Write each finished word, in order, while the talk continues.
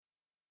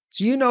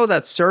Do you know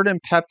that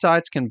certain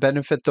peptides can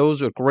benefit those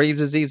with Graves'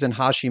 disease and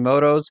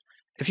Hashimoto's?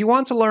 If you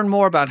want to learn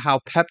more about how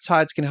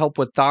peptides can help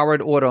with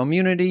thyroid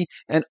autoimmunity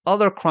and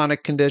other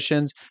chronic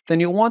conditions, then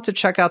you'll want to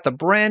check out the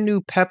brand new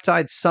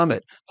Peptide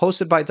Summit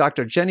hosted by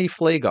Dr. Jenny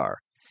Flagar.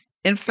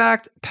 In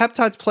fact,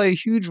 peptides play a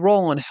huge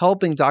role in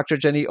helping Dr.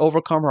 Jenny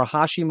overcome her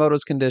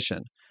Hashimoto's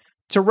condition.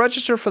 To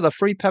register for the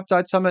free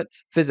Peptide Summit,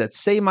 visit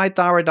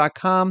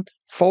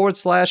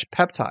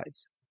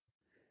savemythyroid.com/peptides.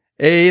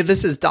 Hey,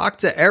 this is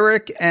Dr.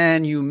 Eric,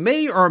 and you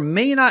may or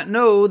may not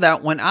know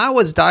that when I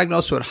was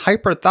diagnosed with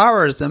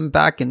hyperthyroidism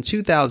back in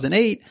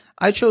 2008,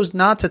 I chose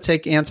not to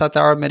take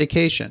antithyroid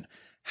medication.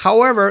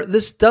 However,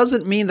 this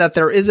doesn't mean that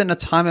there isn't a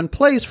time and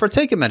place for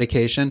taking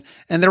medication,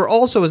 and there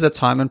also is a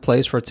time and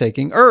place for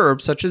taking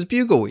herbs such as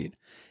bugleweed.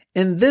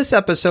 In this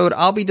episode,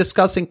 I'll be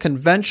discussing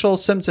conventional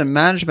symptom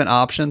management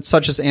options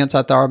such as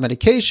antithyroid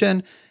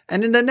medication,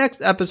 and in the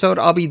next episode,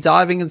 I'll be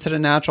diving into the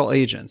natural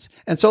agents.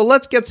 And so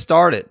let's get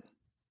started.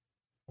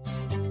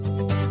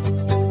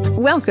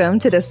 Welcome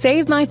to the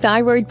Save My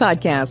Thyroid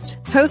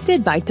podcast,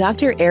 hosted by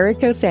Dr. Eric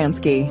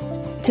Kosansky.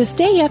 To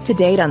stay up to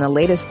date on the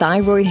latest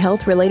thyroid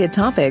health-related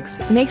topics,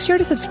 make sure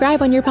to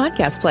subscribe on your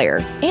podcast player.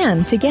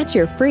 And to get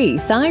your free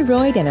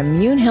thyroid and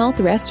immune health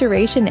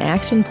restoration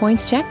action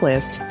points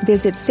checklist,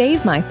 visit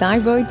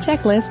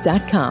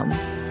SaveMyThyroidChecklist.com.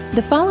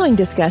 The following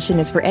discussion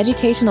is for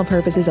educational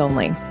purposes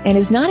only and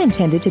is not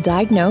intended to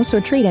diagnose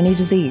or treat any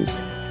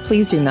disease.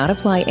 Please do not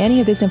apply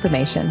any of this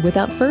information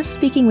without first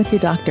speaking with your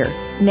doctor.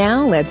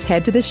 Now, let's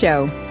head to the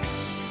show.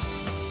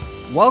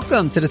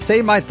 Welcome to the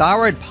Save My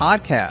Thyroid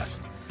podcast.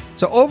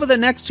 So over the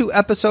next two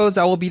episodes,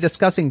 I will be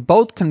discussing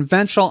both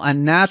conventional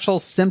and natural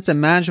symptom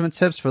management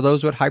tips for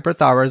those with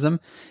hyperthyroidism.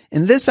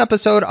 In this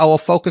episode, I will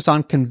focus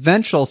on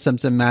conventional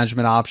symptom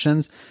management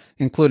options,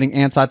 including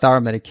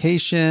antithyroid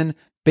medication,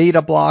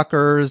 beta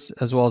blockers,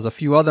 as well as a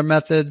few other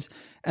methods.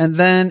 And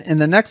then in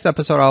the next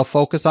episode, I'll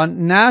focus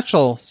on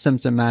natural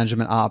symptom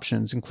management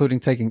options, including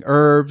taking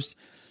herbs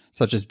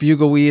such as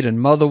bugleweed and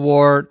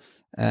motherwort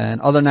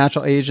and other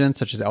natural agents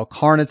such as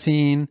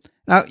L-carnitine.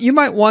 Now, you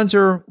might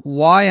wonder,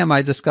 why am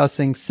I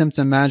discussing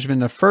symptom management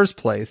in the first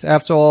place?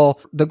 After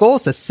all, the goal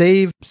is to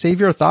save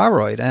your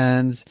thyroid.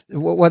 And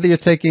whether you're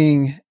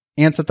taking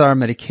antithyroid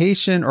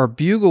medication or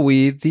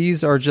bugleweed,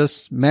 these are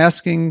just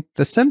masking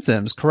the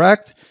symptoms,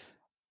 correct?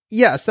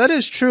 Yes, that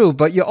is true,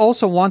 but you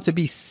also want to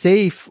be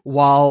safe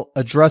while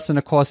addressing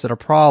the cause of the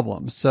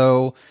problem.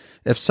 So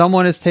if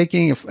someone is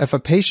taking, if a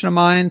patient of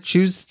mine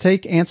chooses to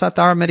take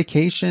antithyroid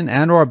medication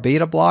and or a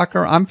beta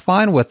blocker, I'm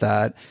fine with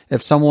that.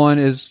 If someone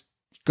is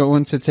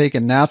going to take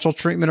a natural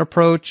treatment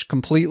approach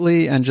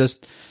completely and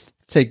just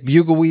take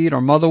bugleweed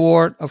or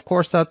motherwort, of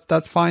course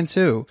that's fine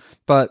too.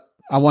 But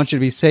I want you to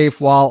be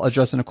safe while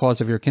addressing the cause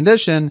of your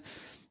condition,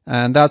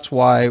 and that's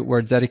why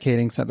we're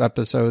dedicating some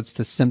episodes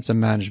to symptom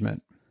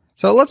management.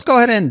 So let's go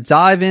ahead and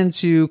dive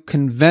into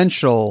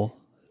conventional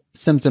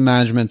symptom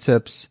management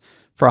tips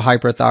for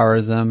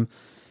hyperthyroidism.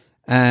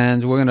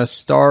 And we're going to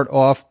start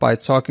off by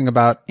talking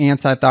about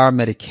antithyroid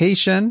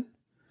medication.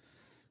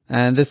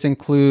 And this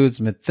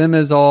includes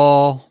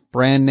methimazole,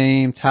 brand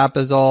name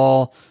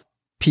Tapazole,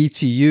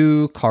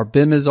 PTU,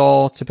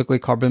 carbimazole. Typically,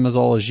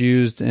 carbimazole is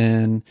used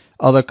in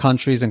other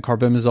countries, and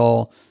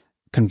carbimazole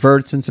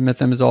converts into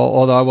methimazole.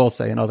 Although I will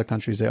say in other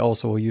countries, they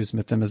also will use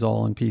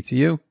methimazole and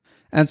PTU.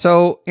 And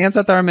so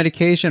antithyroid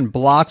medication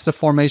blocks the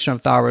formation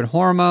of thyroid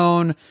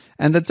hormone,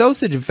 and the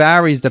dosage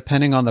varies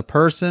depending on the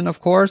person, of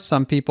course.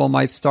 Some people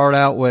might start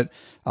out with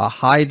a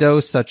high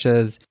dose, such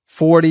as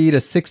 40 to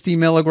 60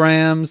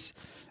 milligrams,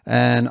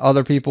 and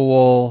other people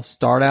will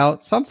start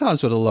out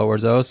sometimes with a lower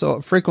dose. So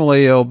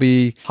frequently it'll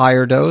be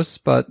higher dose,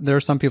 but there are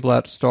some people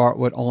that start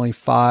with only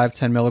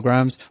 5-10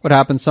 milligrams. What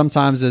happens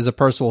sometimes is a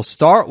person will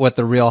start with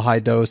the real high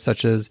dose,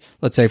 such as,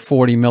 let's say,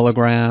 40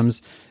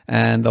 milligrams,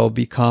 and they'll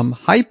become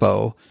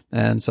hypo.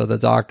 And so the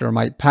doctor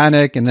might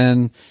panic and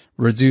then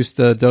reduce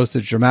the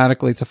dosage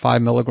dramatically to 5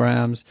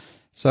 milligrams.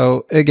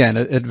 So again,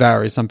 it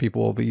varies. Some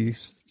people will be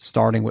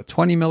starting with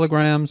 20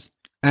 milligrams.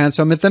 And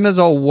so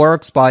methimazole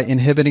works by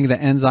inhibiting the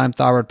enzyme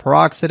thyroid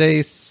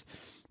peroxidase,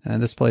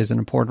 and this plays an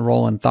important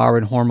role in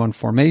thyroid hormone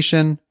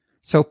formation.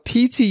 So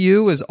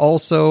PTU is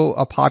also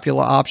a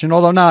popular option,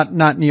 although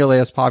not nearly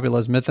as popular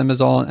as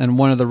methimazole, and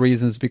one of the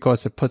reasons is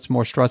because it puts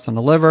more stress on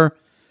the liver.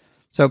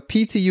 So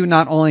PTU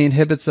not only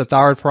inhibits the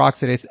thyroid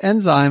peroxidase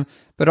enzyme,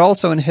 but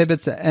also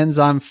inhibits the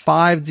enzyme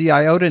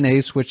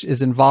 5-deiodinase, which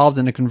is involved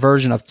in the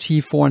conversion of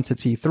T4 into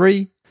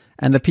T3.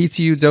 And the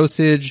PTU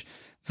dosage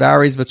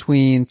varies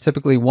between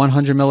typically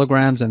 100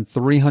 milligrams and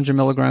 300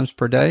 milligrams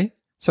per day.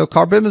 So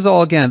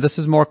carbimazole, again, this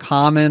is more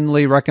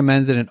commonly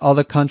recommended in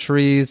other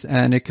countries,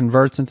 and it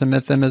converts into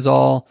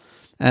methimazole.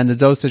 And the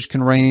dosage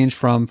can range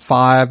from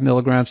 5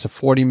 milligrams to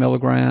 40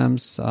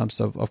 milligrams.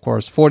 So, of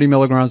course, 40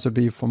 milligrams would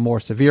be for more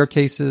severe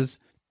cases.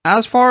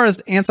 As far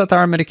as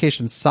antithyroid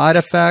medication side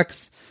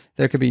effects,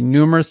 there could be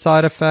numerous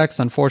side effects.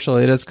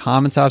 Unfortunately, it is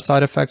common to have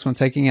side effects when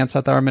taking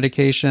antithyroid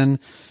medication.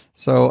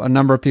 So a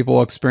number of people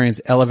will experience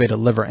elevated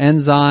liver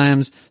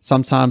enzymes.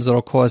 Sometimes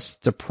it'll cause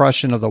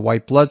depression of the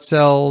white blood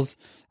cells.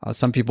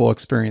 Some people will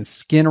experience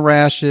skin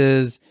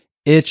rashes,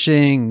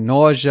 itching,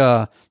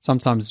 nausea,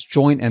 sometimes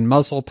joint and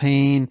muscle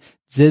pain,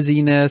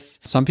 dizziness.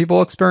 Some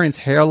people experience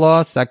hair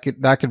loss. That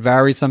could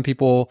vary. Some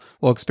people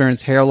will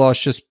experience hair loss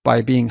just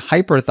by being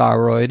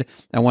hyperthyroid,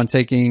 and when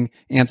taking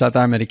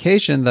anti-thyroid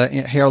medication, the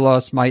hair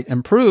loss might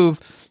improve.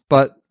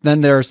 But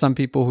then there are some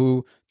people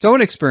who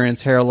don't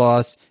experience hair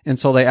loss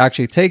until they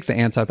actually take the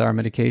anti-thyroid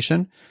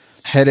medication.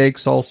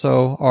 Headaches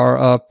also are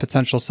a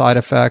potential side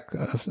effect,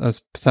 a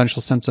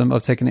potential symptom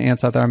of taking the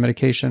anti-thyroid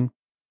medication.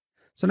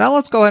 So now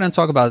let's go ahead and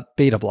talk about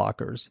beta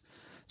blockers.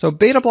 So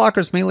beta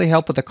blockers mainly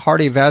help with the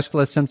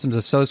cardiovascular symptoms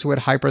associated with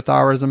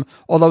hyperthyroidism,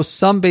 although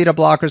some beta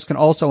blockers can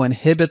also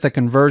inhibit the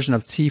conversion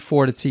of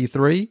T4 to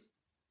T3.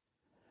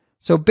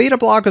 So beta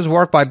blockers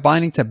work by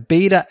binding to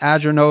beta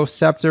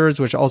adrenoreceptors,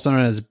 which are also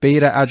known as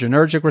beta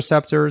adrenergic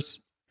receptors.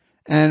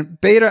 And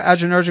beta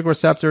adrenergic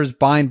receptors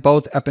bind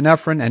both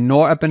epinephrine and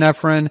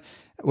norepinephrine,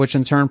 which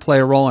in turn play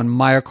a role in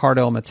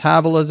myocardial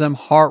metabolism,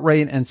 heart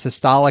rate, and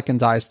systolic and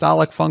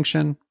diastolic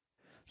function.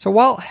 So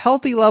while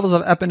healthy levels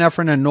of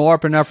epinephrine and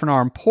norepinephrine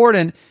are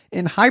important,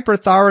 in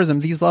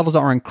hyperthyroidism, these levels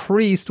are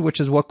increased, which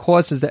is what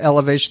causes the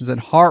elevations in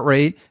heart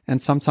rate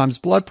and sometimes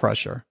blood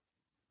pressure.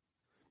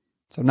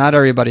 So not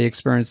everybody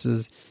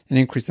experiences an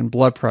increase in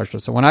blood pressure.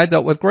 So when I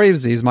dealt with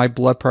Graves' disease, my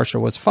blood pressure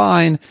was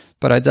fine,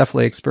 but I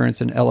definitely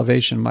experienced an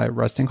elevation in my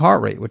resting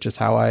heart rate, which is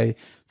how I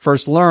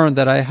first learned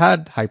that I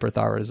had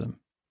hyperthyroidism.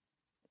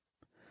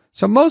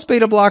 So most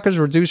beta blockers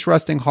reduce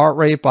resting heart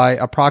rate by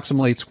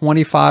approximately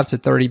 25 to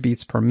 30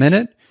 beats per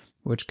minute,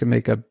 which can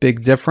make a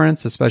big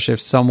difference, especially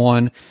if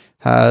someone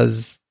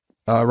has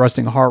a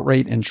resting heart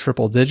rate in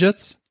triple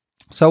digits.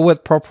 So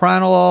with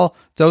propranolol,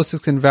 doses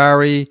can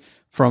vary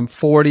from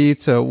 40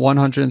 to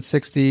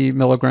 160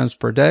 milligrams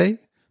per day.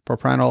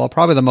 Propranolol,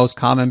 probably the most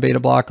common beta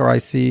blocker I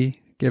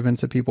see given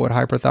to people with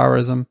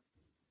hyperthyroidism.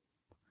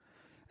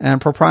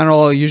 And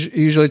propranolol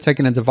usually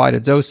taken in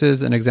divided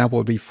doses. An example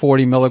would be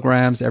 40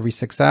 milligrams every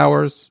 6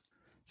 hours.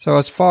 So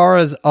as far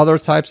as other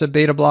types of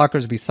beta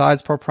blockers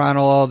besides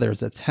propranolol, there's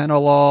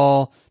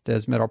atenolol,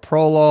 there's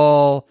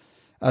metoprolol,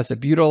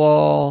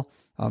 acebutolol,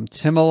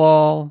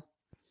 timolol.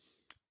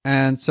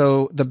 And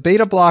so the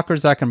beta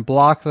blockers that can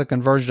block the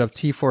conversion of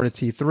T4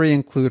 to T3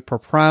 include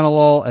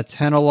propranolol,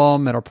 atenolol,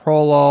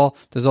 metoprolol.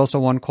 There's also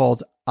one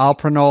called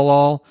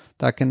alpranolol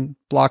that can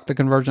block the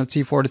conversion of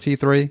T4 to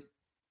T3.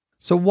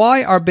 So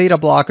why are beta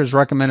blockers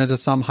recommended to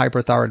some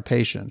hyperthyroid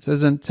patients?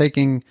 Isn't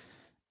taking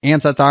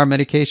anti-thyroid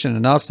medication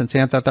enough? Since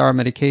anti-thyroid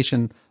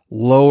medication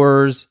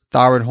lowers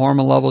thyroid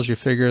hormone levels, you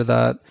figure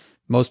that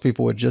most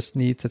people would just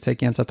need to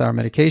take anti-thyroid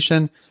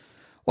medication.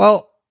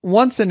 Well,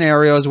 one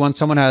scenario is when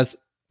someone has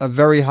a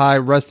very high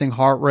resting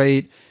heart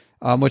rate,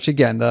 which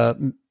again,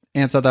 the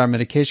anti-thyroid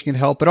medication can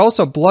help, but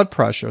also blood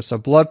pressure. So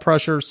blood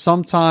pressure,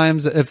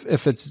 sometimes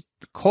if it's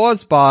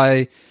caused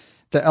by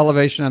the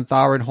elevation in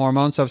thyroid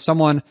hormone. So if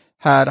someone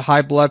had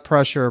high blood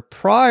pressure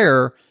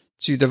prior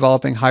to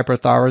developing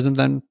hyperthyroidism,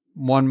 then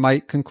one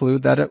might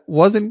conclude that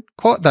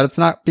it's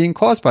not being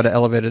caused by the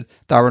elevated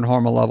thyroid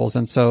hormone levels.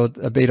 And so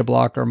a beta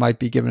blocker might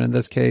be given in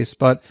this case,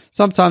 but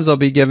sometimes they'll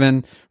be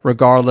given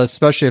regardless,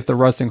 especially if the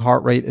resting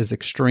heart rate is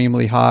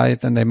extremely high,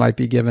 then they might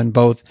be given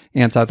both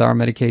anti-thyroid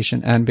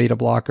medication and beta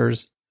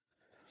blockers.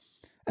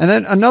 And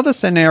then another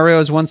scenario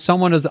is when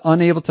someone is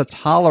unable to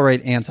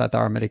tolerate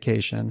anti-thyroid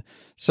medication.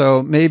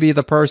 So maybe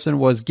the person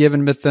was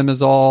given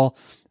methimazole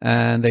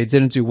and they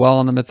didn't do well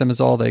on the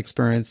methimazole. They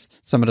experienced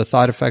some of the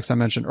side effects I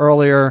mentioned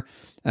earlier.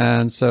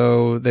 And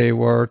so they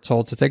were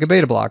told to take a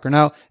beta blocker.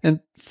 Now, and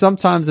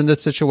sometimes in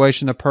this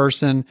situation, a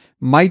person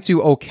might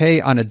do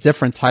okay on a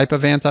different type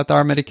of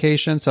anti-thyroid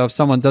medication. So if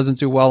someone doesn't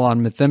do well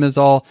on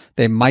methimazole,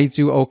 they might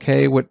do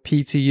okay with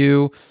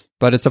PTU.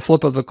 But it's a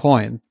flip of a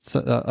coin.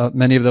 So,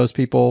 many of those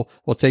people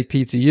will take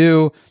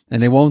PTU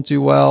and they won't do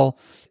well.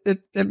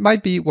 It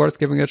might be worth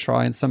giving it a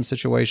try in some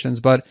situations.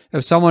 But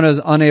if someone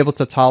is unable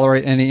to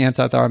tolerate any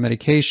anti-thyroid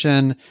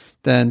medication,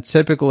 then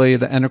typically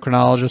the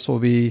endocrinologist will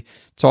be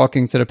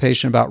talking to the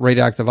patient about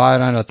radioactive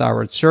iodine or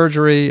thyroid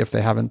surgery if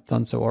they haven't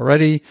done so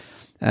already.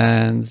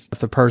 And if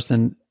the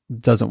person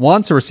doesn't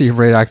want to receive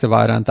radioactive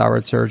iodine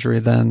thyroid surgery,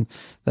 then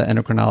the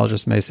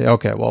endocrinologist may say,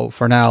 okay, well,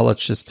 for now,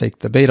 let's just take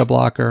the beta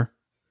blocker.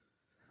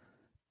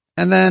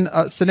 And then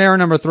scenario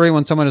number 3,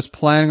 when someone is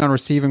planning on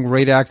receiving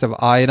radioactive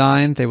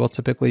iodine, they will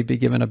typically be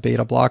given a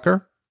beta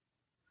blocker.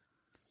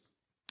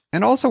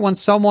 And also when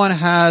someone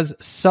has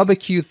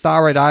subacute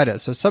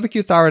thyroiditis. So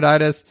subacute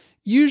thyroiditis,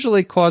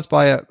 usually caused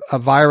by a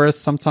virus,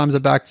 sometimes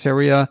a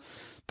bacteria,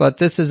 but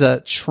this is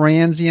a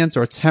transient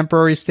or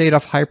temporary state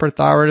of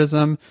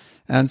hyperthyroidism.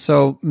 And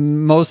so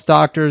most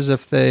doctors,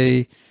 if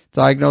they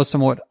diagnose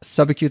someone with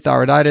subacute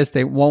thyroiditis,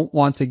 they won't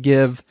want to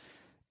give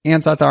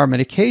anti-thyroid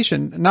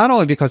medication, not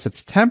only because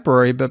it's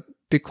temporary, but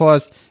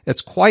because it's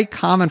quite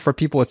common for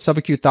people with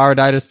subacute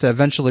thyroiditis to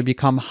eventually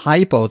become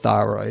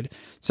hypothyroid.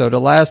 So the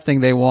last thing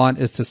they want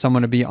is to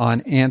someone to be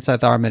on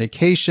anti-thyroid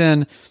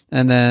medication,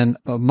 and then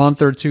a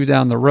month or two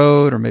down the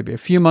road, or maybe a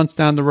few months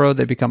down the road,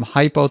 they become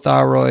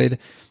hypothyroid.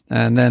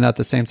 And then at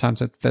the same time,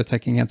 they're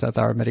taking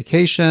anti-thyroid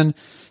medication.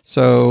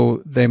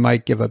 So they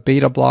might give a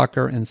beta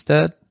blocker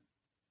instead.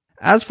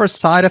 As for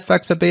side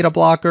effects of beta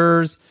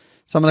blockers,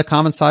 some of the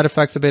common side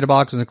effects of beta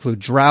blockers include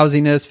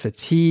drowsiness,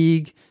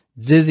 fatigue,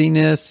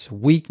 dizziness,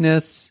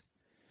 weakness.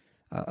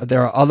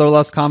 There are other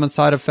less common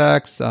side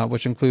effects,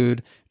 which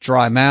include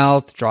dry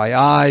mouth, dry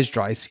eyes,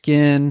 dry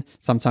skin,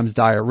 sometimes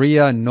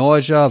diarrhea,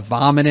 nausea,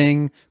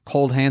 vomiting,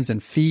 cold hands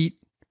and feet.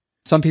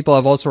 Some people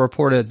have also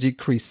reported a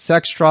decreased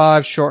sex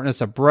drive,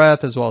 shortness of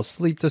breath, as well as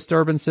sleep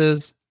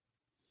disturbances.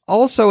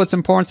 Also, it's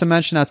important to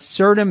mention that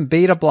certain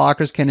beta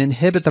blockers can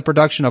inhibit the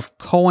production of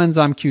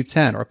coenzyme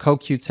Q10 or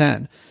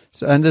CoQ10.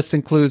 And this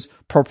includes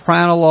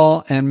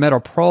propranolol and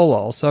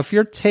metoprolol. So if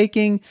you're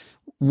taking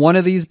one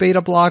of these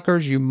beta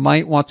blockers, you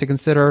might want to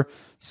consider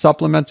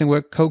supplementing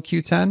with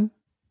CoQ10.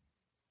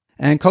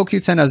 And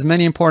CoQ10 has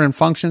many important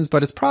functions,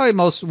 but it's probably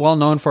most well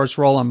known for its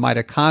role in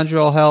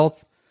mitochondrial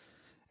health.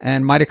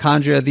 And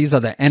mitochondria, these are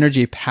the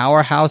energy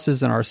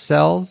powerhouses in our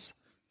cells.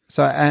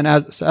 So, and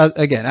as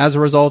a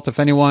result, if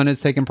anyone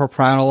is taking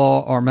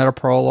propranolol or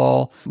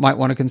metoprolol, might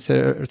want to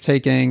consider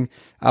taking,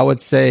 I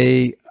would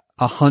say,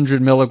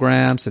 100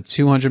 milligrams to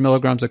 200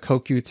 milligrams of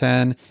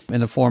CoQ10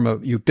 in the form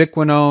of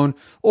ubiquinone,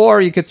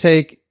 or you could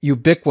take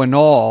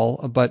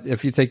ubiquinol, but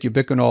if you take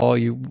ubiquinol,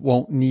 you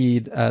won't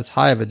need as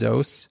high of a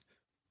dose.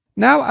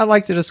 Now I'd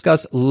like to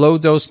discuss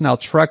low-dose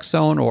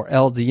naltrexone or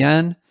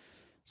LDN.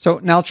 So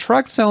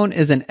naltrexone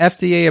is an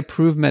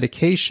FDA-approved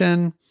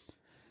medication.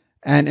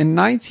 And in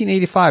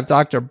 1985,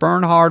 Dr.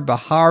 Bernhard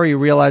Bahari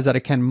realized that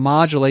it can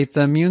modulate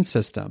the immune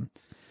system.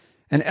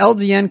 And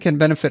LDN can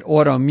benefit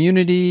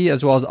autoimmunity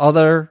as well as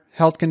other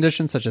health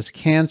conditions such as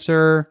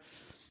cancer.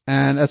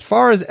 And as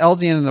far as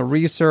LDN in the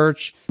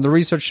research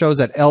shows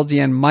that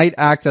LDN might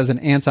act as an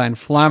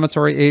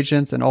anti-inflammatory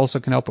agent and also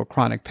can help with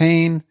chronic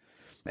pain.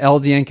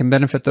 LDN can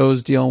benefit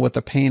those dealing with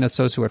the pain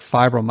associated with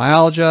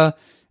fibromyalgia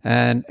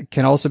and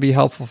can also be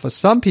helpful for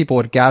some people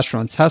with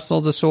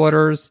gastrointestinal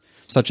disorders,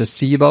 such as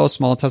SIBO,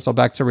 small intestinal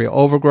bacterial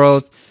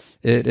overgrowth.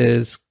 It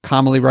is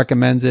commonly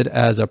recommended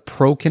as a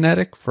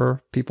prokinetic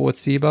for people with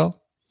SIBO.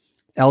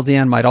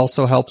 LDN might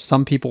also help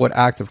some people with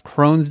active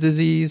Crohn's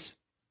disease.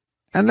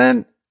 And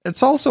then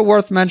it's also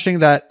worth mentioning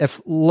that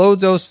if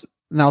low-dose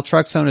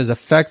naltrexone is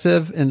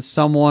effective in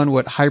someone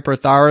with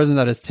hyperthyroidism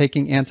that is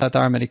taking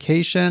antithyroid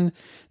medication,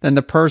 then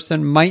the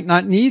person might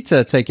not need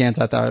to take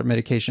antithyroid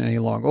medication any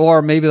longer.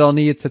 Or maybe they'll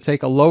need to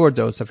take a lower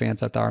dose of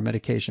antithyroid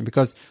medication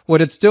because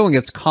what it's doing,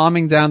 it's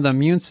calming down the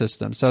immune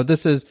system. So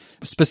this is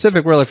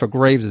specific really for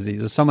Graves'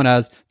 disease. If someone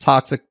has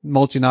toxic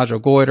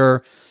multinodular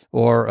goiter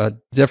or a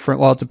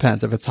different, well, it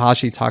depends. If it's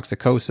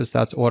Hashimoto's,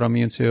 that's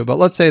autoimmune too. But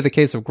let's say the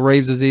case of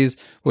Graves' disease,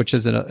 which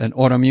is an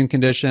autoimmune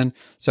condition.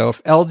 So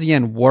if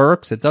LDN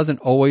works, it doesn't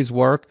always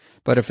work,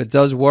 but if it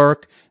does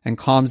work and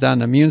calms down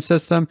the immune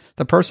system,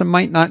 the person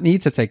might not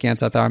need to take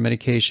antithyroid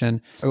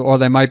medication, or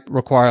they might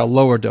require a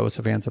lower dose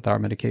of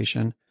antithyroid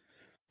medication.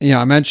 You know,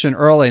 I mentioned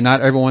earlier,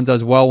 not everyone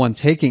does well when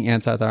taking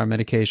antithyroid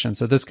medication.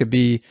 So this could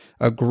be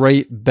a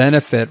great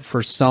benefit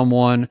for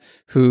someone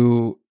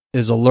who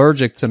is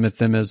allergic to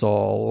methimazole,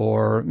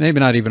 or maybe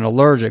not even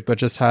allergic, but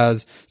just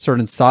has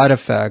certain side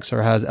effects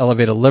or has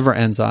elevated liver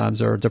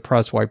enzymes or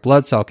depressed white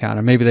blood cell count.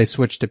 Or maybe they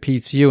switch to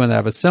PTU and they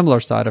have a similar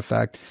side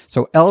effect.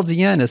 So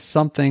LDN is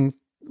something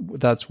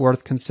that's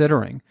worth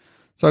considering.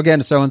 So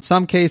again, in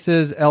some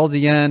cases,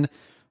 LDN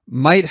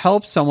might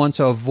help someone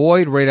to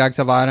avoid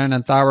radioactive iodine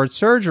and thyroid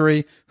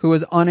surgery who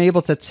is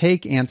unable to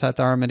take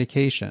antithyroid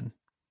medication.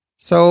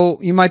 So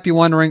you might be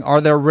wondering,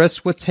 are there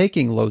risks with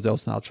taking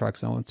low-dose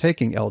naltrexone,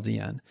 taking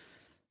LDN?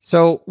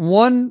 So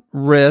one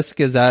risk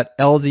is that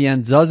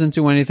LDN doesn't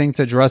do anything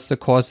to address the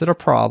cause of the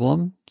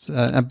problem,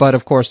 but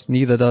of course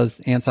neither does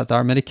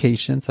antithyroid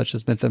medication such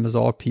as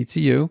methimazole or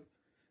PTU.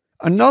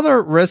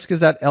 Another risk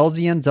is that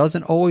LDN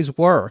doesn't always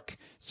work.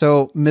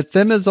 So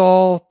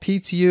methimazole,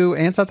 PTU,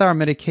 antithyroid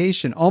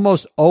medication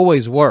almost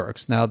always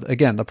works. Now,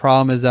 again, the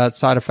problem is that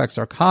side effects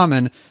are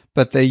common,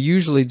 but they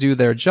usually do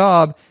their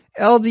job.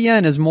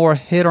 LDN is more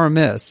hit or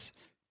miss.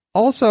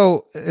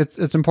 Also,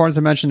 it's important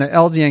to mention that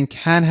LDN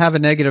can have a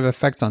negative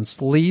effect on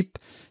sleep.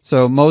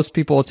 So most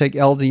people will take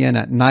LDN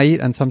at night,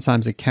 and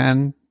sometimes it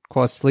can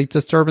cause sleep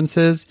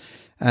disturbances.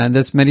 And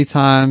this many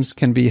times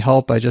can be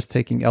helped by just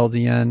taking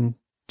LDN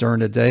during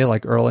the day,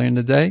 like early in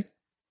the day.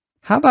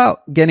 How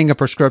about getting a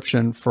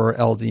prescription for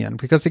LDN?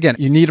 Because again,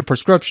 you need a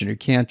prescription. You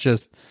can't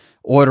just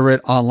order it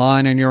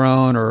online on your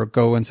own or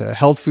go into a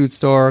health food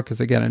store,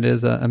 because again, it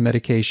is a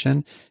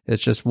medication.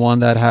 It's just one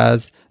that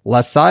has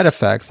less side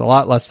effects, a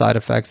lot less side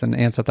effects than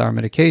antithyroid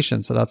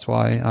medication. So that's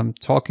why I'm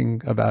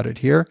talking about it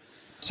here.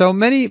 So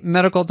many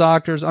medical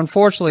doctors,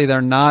 unfortunately,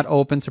 they're not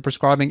open to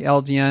prescribing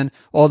LDN,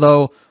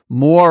 although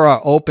more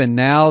are open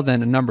now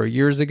than a number of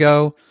years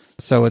ago.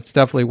 So it's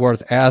definitely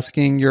worth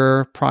asking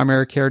your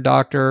primary care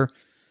doctor.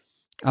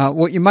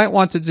 What you might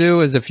want to do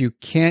is, if you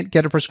can't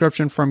get a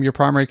prescription from your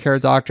primary care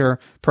doctor,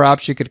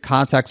 perhaps you could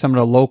contact some of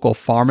the local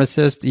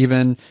pharmacists,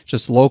 even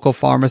just local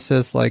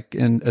pharmacists like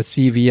in a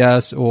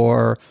CVS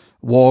or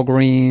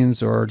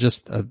Walgreens or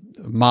just a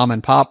mom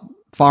and pop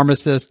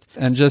pharmacist,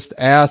 and just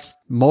ask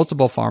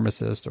multiple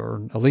pharmacists, or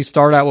at least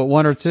start out with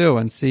one or two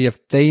and see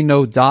if they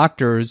know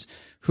doctors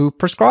who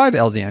prescribe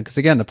LDN. Because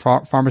again,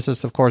 the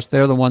pharmacists, of course,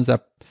 they're the ones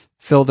that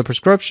fill the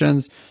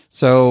prescriptions.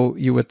 So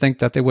you would think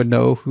that they would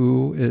know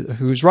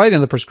who's writing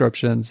the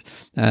prescriptions,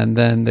 and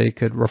then they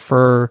could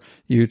refer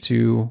you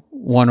to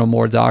one or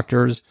more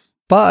doctors.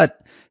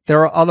 But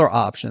there are other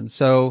options.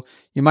 So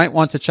you might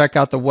want to check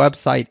out the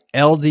website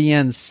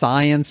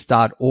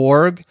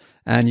ldnscience.org,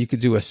 and you could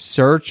do a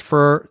search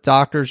for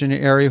doctors in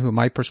your area who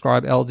might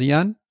prescribe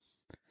LDN.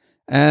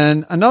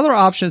 And another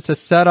option is to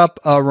set up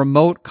a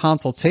remote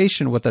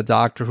consultation with a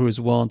doctor who is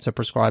willing to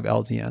prescribe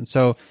LDN.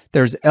 So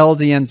there's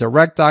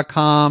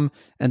ldndirect.com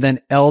and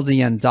then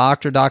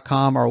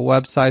ldndoctor.com are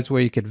websites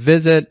where you could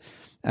visit,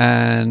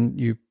 and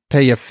you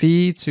pay a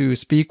fee to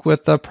speak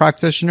with the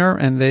practitioner,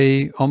 and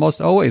they almost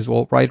always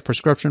will write a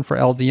prescription for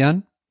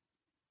LDN.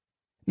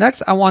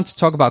 Next, I want to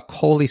talk about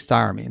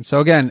cholestyramine. So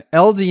again,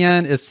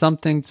 LDN is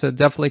something to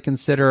definitely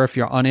consider if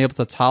you're unable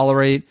to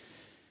tolerate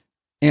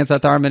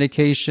antithyroid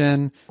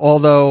medication,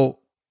 although,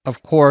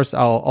 of course,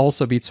 I'll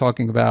also be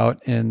talking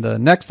about in the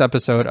next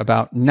episode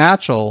about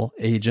natural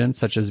agents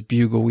such as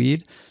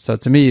bugleweed. So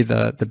to me,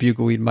 the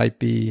bugleweed might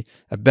be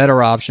a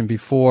better option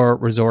before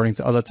resorting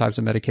to other types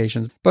of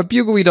medications. But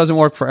bugleweed doesn't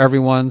work for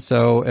everyone.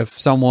 So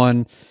if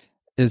someone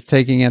is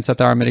taking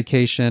antithyroid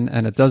medication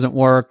and it doesn't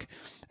work,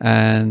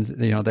 and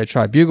they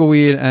try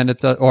bugleweed and it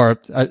does, or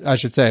I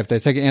should say, if they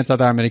take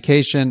antithyroid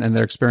medication and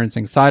they're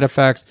experiencing side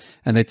effects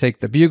and they take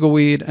the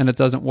bugleweed and it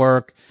doesn't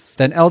work,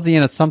 then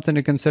LDN is something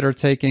to consider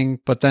taking.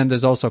 But then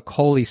there's also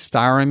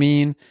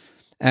cholestyramine,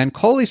 and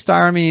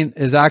cholestyramine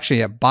is actually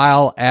a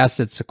bile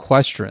acid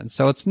sequestrant.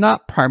 So it's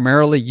not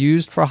primarily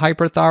used for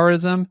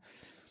hyperthyroidism.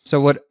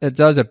 So what it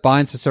does, it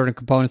binds to certain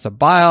components of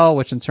bile,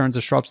 which in turn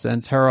disrupts the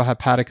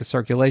enterohepatic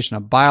circulation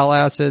of bile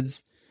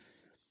acids.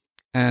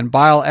 And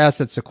bile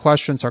acid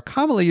sequestrants are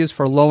commonly used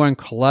for lowering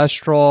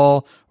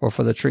cholesterol or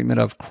for the treatment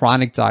of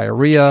chronic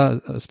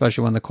diarrhea,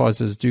 especially when the cause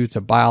is due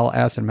to bile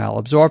acid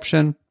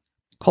malabsorption.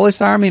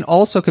 Cholestyramine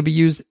also could be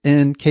used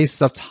in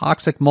cases of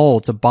toxic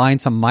mold to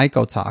bind to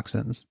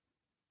mycotoxins.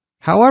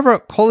 However,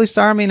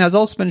 cholestyramine has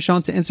also been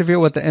shown to interfere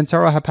with the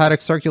enterohepatic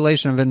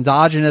circulation of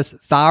endogenous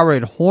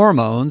thyroid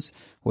hormones,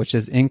 which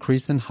is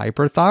increased in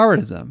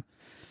hyperthyroidism.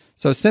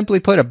 So simply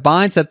put, it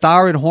binds to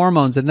thyroid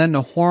hormones, and then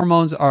the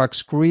hormones are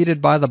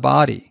excreted by the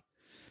body.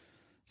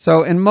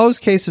 So in most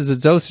cases, the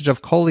dosage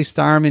of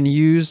cholestyramine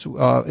used,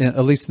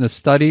 at least in the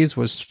studies,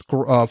 was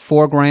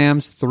 4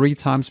 grams 3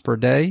 times per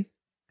day.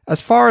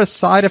 As far as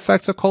side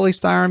effects of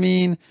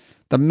cholestyramine,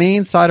 the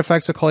main side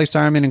effects of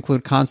cholestyramine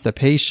include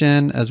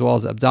constipation as well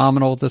as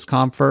abdominal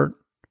discomfort.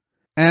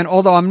 And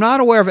although I'm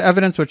not aware of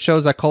evidence which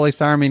shows that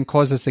cholestyramine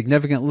causes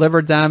significant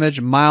liver damage,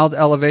 mild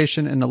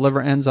elevation in the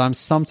liver enzymes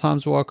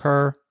sometimes will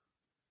occur.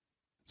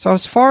 So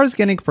as far as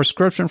getting a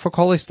prescription for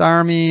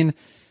cholestyramine,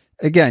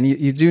 again,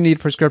 you do need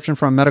prescription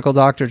from a medical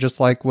doctor, just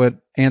like with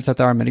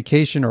antithyroid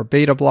medication or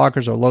beta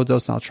blockers or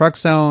low-dose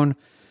naltrexone.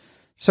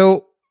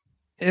 So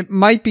it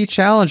might be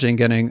challenging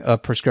getting a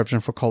prescription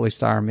for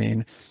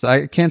cholestyramine.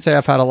 I can't say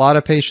I've had a lot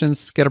of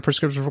patients get a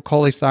prescription for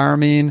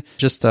cholestyramine,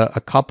 just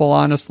a couple,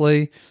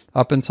 honestly,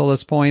 up until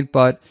this point.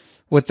 But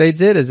what they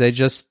did is they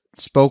just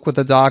spoke with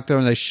the doctor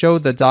and they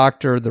showed the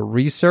doctor the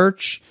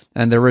research,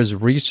 and there is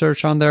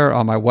research on there.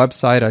 On my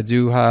website, I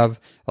do have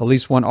at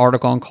least one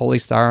article on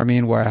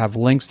cholestyramine where I have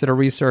links to the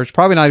research.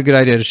 Probably not a good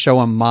idea to show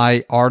them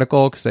my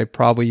article because they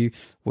probably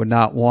would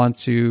not want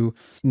to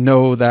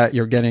know that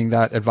you're getting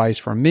that advice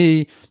from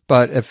me.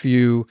 But if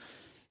you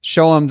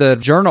show them the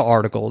journal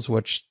articles,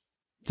 which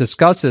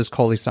discusses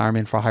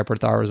cholestyramine for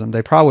hyperthyroidism,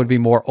 they probably would be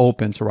more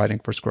open to writing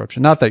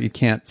prescription. Not that you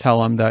can't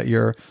tell them that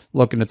you're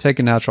looking to take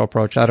a natural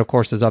approach. That, of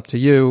course, is up to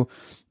you,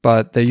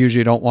 but they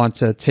usually don't want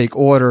to take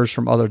orders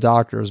from other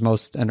doctors,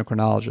 most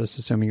endocrinologists,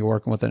 assuming you're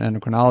working with an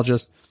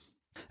endocrinologist.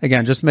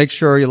 Again, just make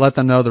sure you let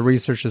them know the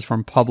research is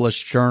from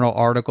published journal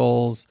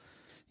articles.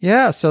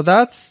 Yeah, so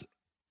that's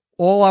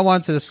all I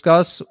wanted to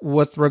discuss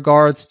with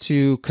regards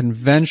to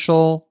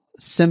conventional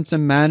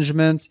symptom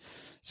management.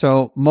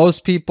 So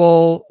most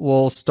people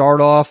will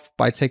start off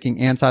by taking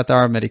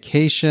antithyroid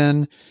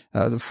medication.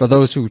 For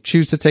those who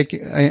choose to take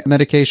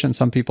medication,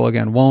 some people,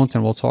 again, won't,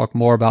 and we'll talk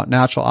more about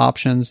natural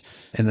options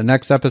in the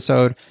next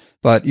episode.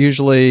 But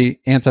usually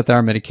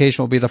antithyroid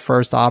medication will be the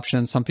first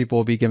option. Some people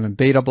will be given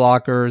beta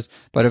blockers.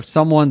 But if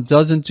someone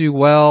doesn't do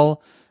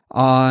well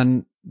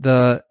on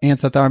the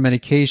antithyroid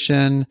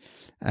medication,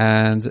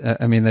 and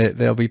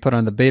they'll be put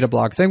on the beta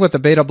blocker. The thing with the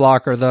beta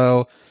blocker,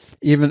 though,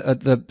 even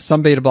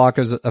some beta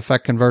blockers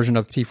affect conversion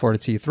of T4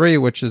 to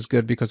T3, which is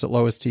good because it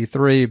lowers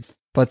T3,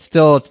 but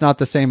still it's not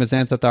the same as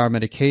antithyroid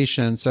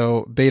medication.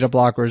 So beta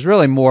blocker is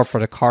really more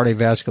for the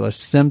cardiovascular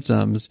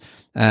symptoms,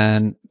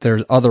 and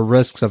there's other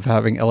risks of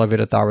having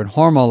elevated thyroid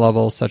hormone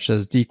levels, such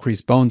as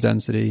decreased bone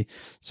density.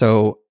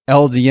 So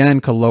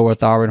LDN could lower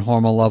thyroid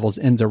hormone levels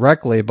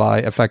indirectly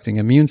by affecting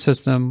immune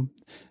system,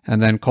 and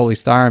then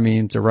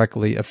cholestyramine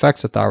directly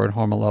affects the thyroid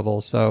hormone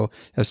level. So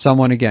if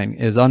someone, again,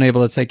 is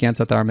unable to take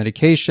antithyroid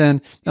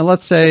medication, and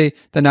let's say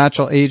the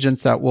natural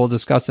agents that we'll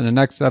discuss in the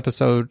next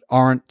episode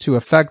aren't too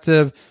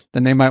effective,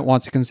 then they might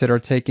want to consider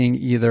taking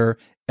either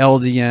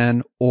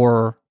LDN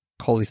or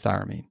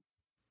cholestyramine.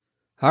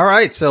 All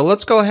right, so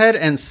let's go ahead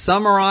and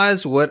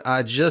summarize what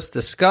I just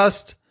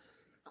discussed.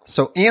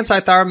 So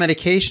anti-thyroid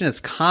medication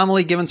is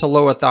commonly given to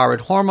lower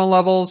thyroid hormone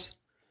levels.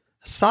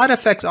 Side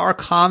effects are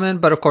common,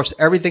 but of course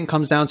everything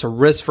comes down to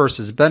risk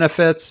versus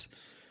benefits.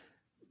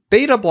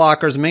 Beta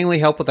blockers mainly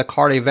help with the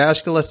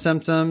cardiovascular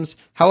symptoms.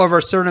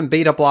 However, certain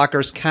beta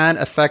blockers can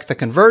affect the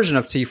conversion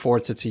of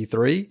T4 to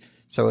T3.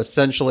 So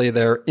essentially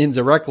they're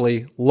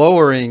indirectly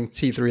lowering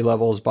T3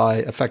 levels by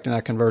affecting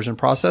that conversion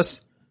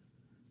process.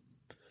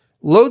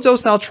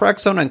 Low-dose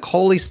naltrexone and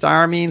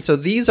cholestyramine. So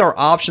these are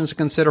options to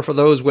consider for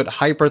those with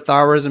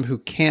hyperthyroidism who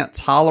can't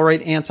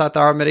tolerate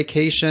anti-thyroid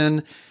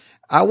medication.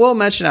 I will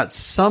mention that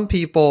some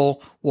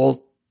people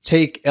will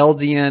take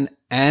LDN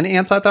and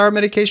anti-thyroid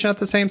medication at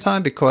the same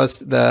time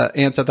because the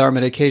anti-thyroid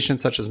medication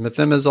such as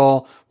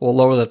methimazole will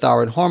lower the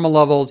thyroid hormone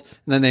levels,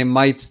 and then they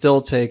might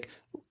still take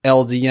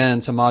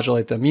LDN to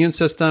modulate the immune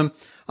system.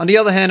 On the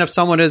other hand, if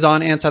someone is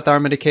on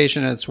anti-thyroid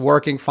medication and it's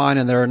working fine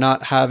and they're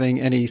not having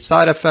any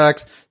side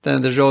effects,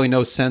 then there's really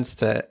no sense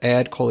to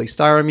add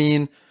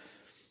cholestyramine.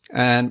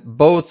 And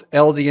both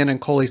LDN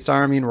and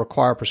cholestyramine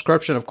require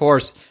prescription. Of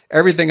course,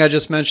 everything I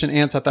just mentioned,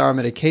 anti-thyroid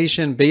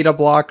medication, beta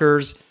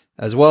blockers,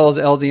 as well as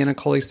LDN and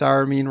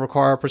cholestyramine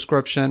require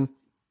prescription.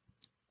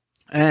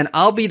 And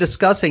I'll be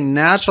discussing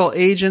natural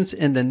agents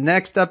in the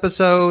next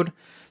episode.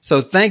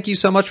 So thank you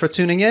so much for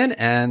tuning in.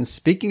 And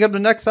speaking of the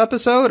next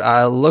episode,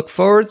 I look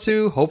forward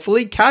to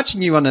hopefully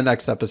catching you on the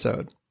next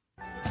episode.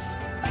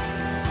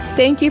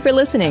 Thank you for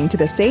listening to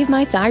the Save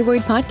My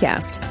Thyroid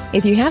podcast.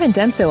 If you haven't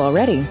done so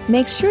already,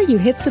 make sure you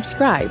hit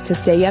subscribe to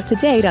stay up to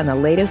date on the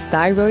latest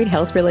thyroid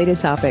health-related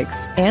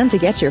topics. And to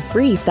get your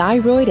free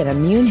thyroid and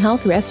immune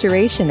health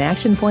restoration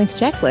action points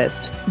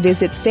checklist,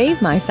 visit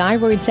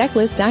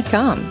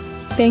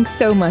SaveMyThyroidChecklist.com. Thanks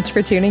so much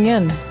for tuning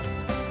in.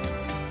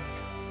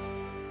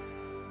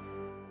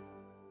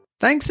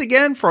 Thanks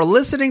again for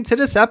listening to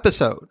this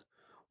episode.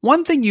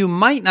 One thing you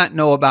might not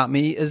know about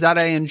me is that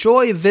I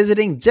enjoy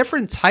visiting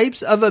different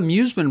types of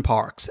amusement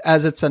parks,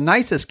 as it's a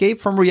nice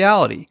escape from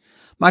reality.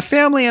 My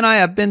family and I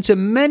have been to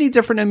many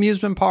different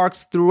amusement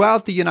parks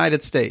throughout the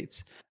United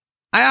States.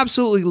 I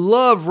absolutely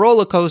love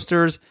roller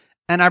coasters,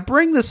 and I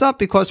bring this up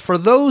because for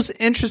those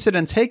interested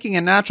in taking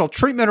a natural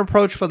treatment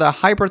approach for the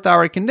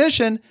hyperthyroid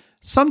condition,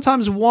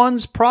 sometimes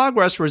one's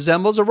progress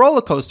resembles a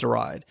roller coaster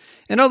ride.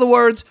 In other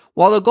words,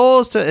 while the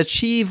goal is to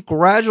achieve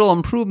gradual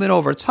improvement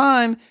over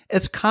time,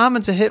 it's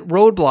common to hit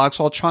roadblocks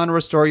while trying to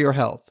restore your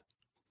health.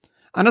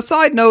 On a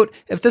side note,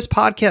 if this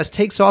podcast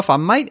takes off, I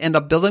might end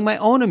up building my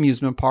own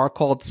amusement park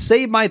called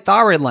Save My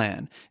Thyroid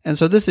Land. And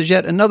so this is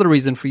yet another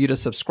reason for you to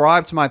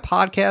subscribe to my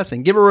podcast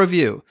and give a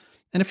review.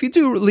 And if you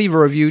do leave a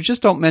review,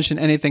 just don't mention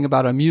anything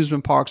about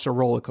amusement parks or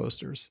roller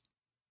coasters.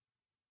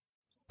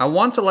 I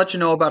want to let you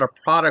know about a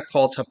product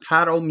called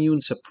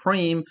Hyperthyroidism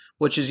Supreme,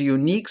 which is a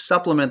unique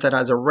supplement that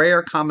has a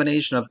rare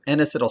combination of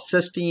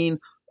N-acetylcysteine,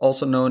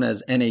 also known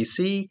as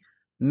NAC,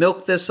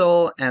 milk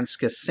thistle, and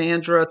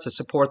schisandra to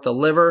support the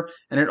liver.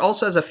 And it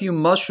also has a few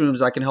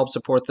mushrooms that can help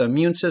support the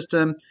immune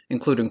system,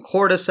 including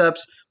cordyceps,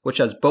 which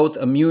has both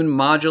immune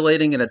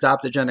modulating and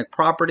adaptogenic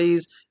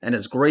properties and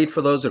is great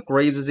for those with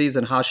Graves' disease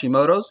and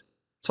Hashimoto's.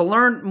 To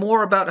learn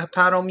more about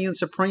Hyperthyroidism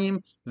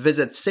Supreme,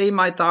 visit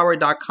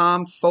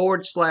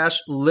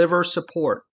SaveMyThyroid.com/liver support.